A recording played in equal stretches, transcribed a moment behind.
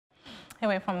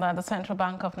Away from that, the Central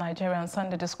Bank of Nigeria on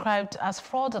Sunday described as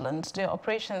fraudulent the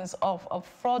operations of a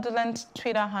fraudulent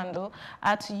Twitter handle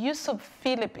at Yusuf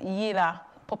Philip Yila,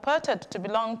 purported to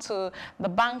belong to the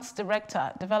bank's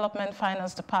director, Development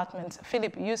Finance Department,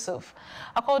 Philip Yusuf.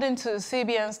 According to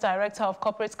CBN's Director of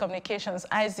Corporate Communications,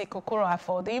 Isaac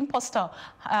Okoroafor, the imposter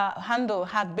handle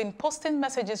had been posting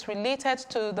messages related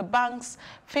to the bank's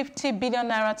 50 billion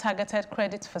naira targeted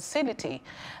credit facility.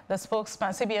 The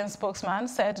CBN spokesman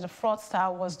said the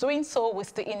fraudster was doing so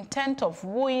with the intent of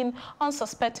wooing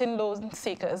unsuspecting loan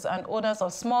seekers and owners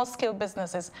of small-scale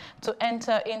businesses to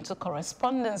enter into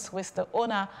correspondence with the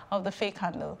owner of the fake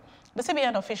handle. The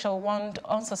CBN official warned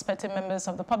unsuspecting members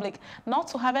of the public not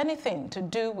to have anything to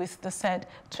do with the said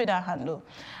Twitter handle.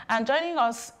 And joining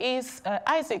us is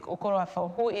Isaac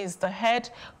Okoroafor, who is the head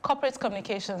corporate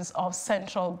communications of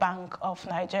Central Bank of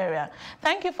Nigeria.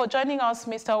 Thank you for joining us,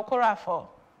 Mr. Okoroafor.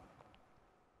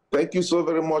 Thank you so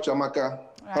very much, Amaka.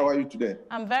 Right. How are you today?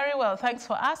 I'm very well. Thanks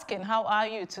for asking. How are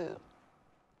you too?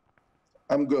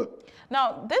 I'm good.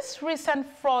 Now, this recent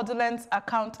fraudulent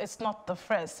account is not the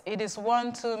first. It is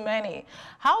one too many.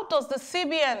 How does the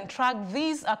CBN track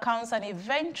these accounts and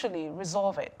eventually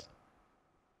resolve it?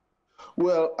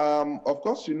 Well, of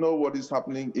course, you know what is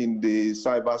happening in the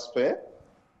cybersphere.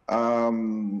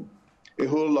 A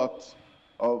whole lot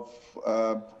of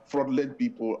fraudulent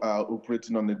people are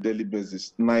operating on a daily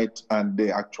basis, night and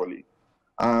day, actually.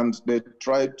 And they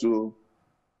try to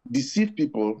deceive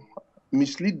people,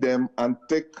 mislead them, and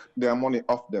take their money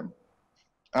off them.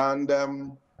 And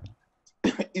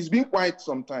it's been quite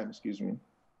some time, excuse me.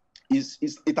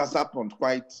 It has happened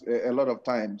quite a lot of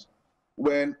times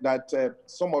when that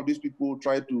some of these people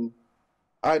try to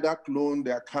either clone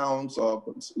their accounts or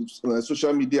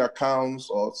social media accounts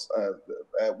or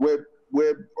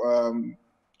web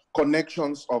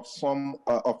connections of some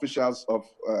officials of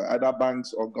either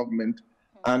banks or government,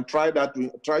 and try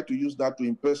to use that to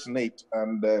impersonate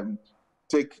and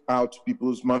take out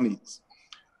people's monies.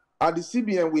 At the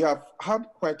CBN, we have had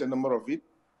quite a number of it.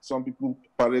 Some people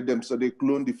parade them, so they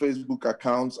clone the Facebook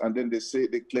accounts, and then they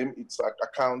claim it's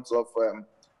accounts of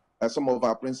some of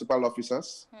our principal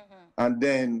officers. And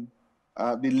then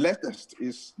the latest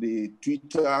is the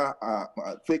Twitter,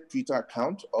 fake Twitter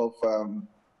account of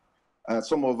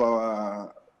some of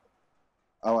our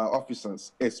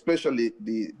officers, especially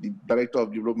the Director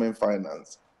of Development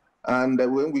Finance. And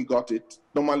when we got it,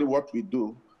 normally what we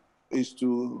do is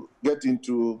to get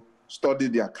into study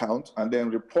the account and then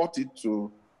report it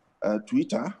to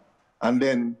Twitter, and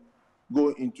then go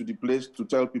into the place to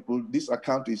tell people this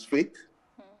account is fake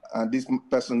and this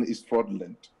person is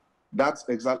fraudulent. That's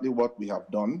exactly what we have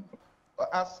done.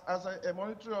 As a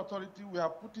monetary authority, we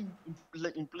have put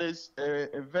in place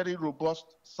a very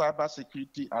robust cyber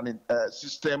security and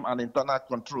system and internal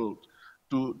controls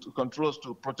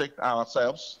to protect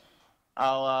ourselves.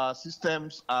 Our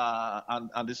systems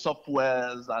and the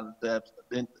softwares and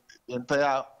the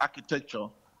entire architecture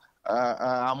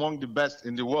are among the best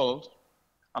in the world.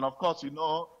 And of course, you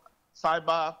know,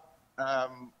 cyber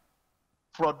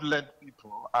fraudulent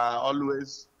people are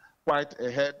always quite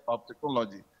ahead of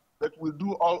technology. But we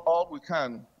do all we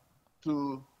can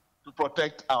to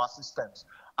protect our systems.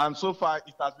 And so far,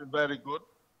 it has been very good.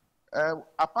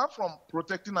 Apart from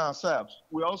protecting ourselves,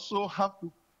 we also have to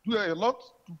do a lot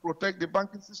to protect the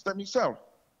banking system itself.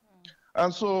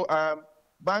 And so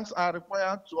banks are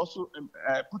required to also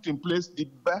put in place the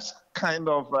best kind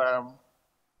of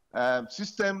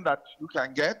system that you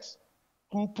can get,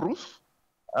 foolproof.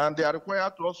 And they are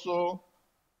required to also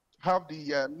have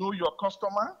the know your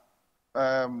customer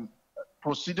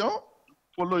procedure,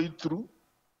 follow it through.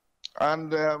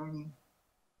 And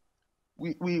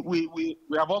we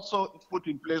have also put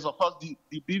in place, of course, the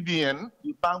BVN,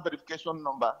 the bank verification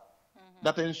number,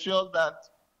 that ensures that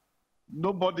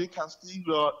nobody can steal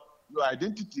your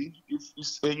identity.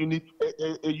 It's a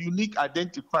unique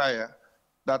identifier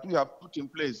that we have put in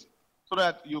place, so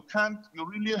that you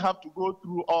really have to go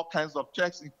through all kinds of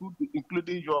checks,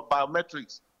 including your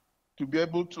biometrics, to be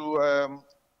able to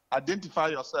identify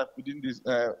yourself within this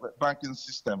banking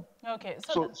system. Okay,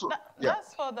 so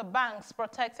that's for the banks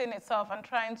protecting itself and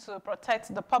trying to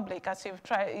protect the public, as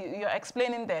you're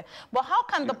explaining there. But how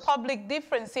can the public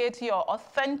differentiate your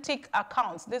authentic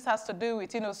accounts? This has to do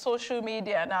with, social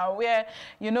media now, where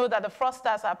you know that the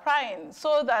fraudsters are prying,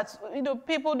 so that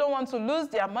people don't want to lose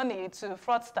their money to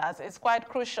fraudsters. It's quite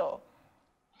crucial.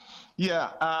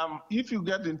 Yeah, if you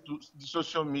get into the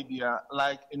social media,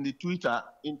 like in Twitter,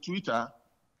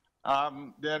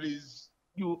 there is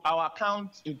our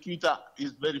account in Twitter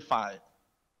is verified.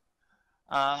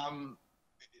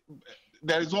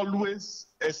 there is always,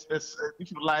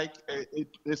 if you like,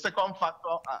 a second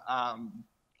factor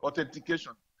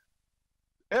authentication.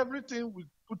 Everything we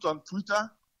put on Twitter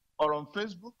or on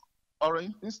Facebook or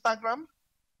on Instagram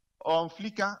or on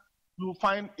Flickr, you'll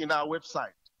find in our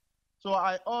website. So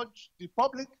I urge the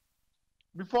public,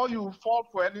 before you fall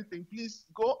for anything, please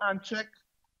go and check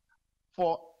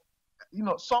for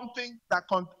something that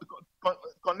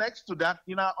connects to that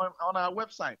on our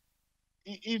website.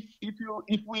 If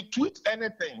we tweet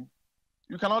anything,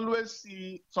 you can always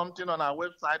see something on our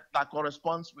website that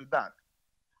corresponds with that.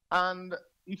 And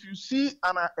if you see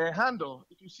a handle,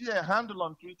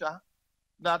 on Twitter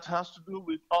that has to do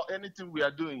with anything we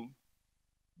are doing,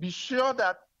 be sure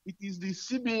that it is the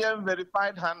CBN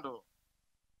verified handle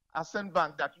as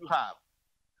Bank that you have.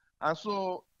 And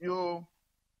so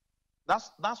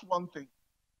that's one thing.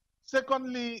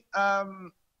 Secondly,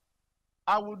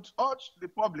 I would urge the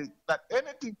public that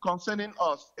anything concerning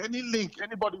us, any link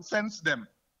anybody sends them,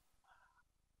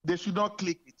 they should not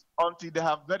click it until they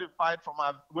have verified from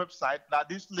our website that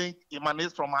this link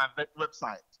emanates from our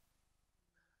website.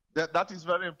 That is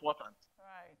very important.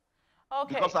 Right.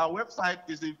 Okay. Because our website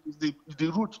is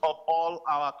the root of all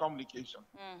our communication.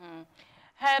 Mm-hmm.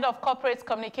 Head of Corporate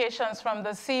Communications from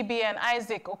the CBN,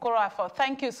 Isaac Okoroafor,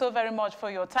 thank you so very much for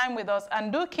your time with us,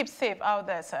 and do keep safe out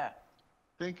there, sir.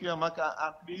 Thank you, Amaka,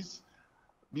 and please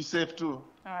be safe too.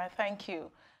 All right, thank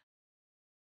you.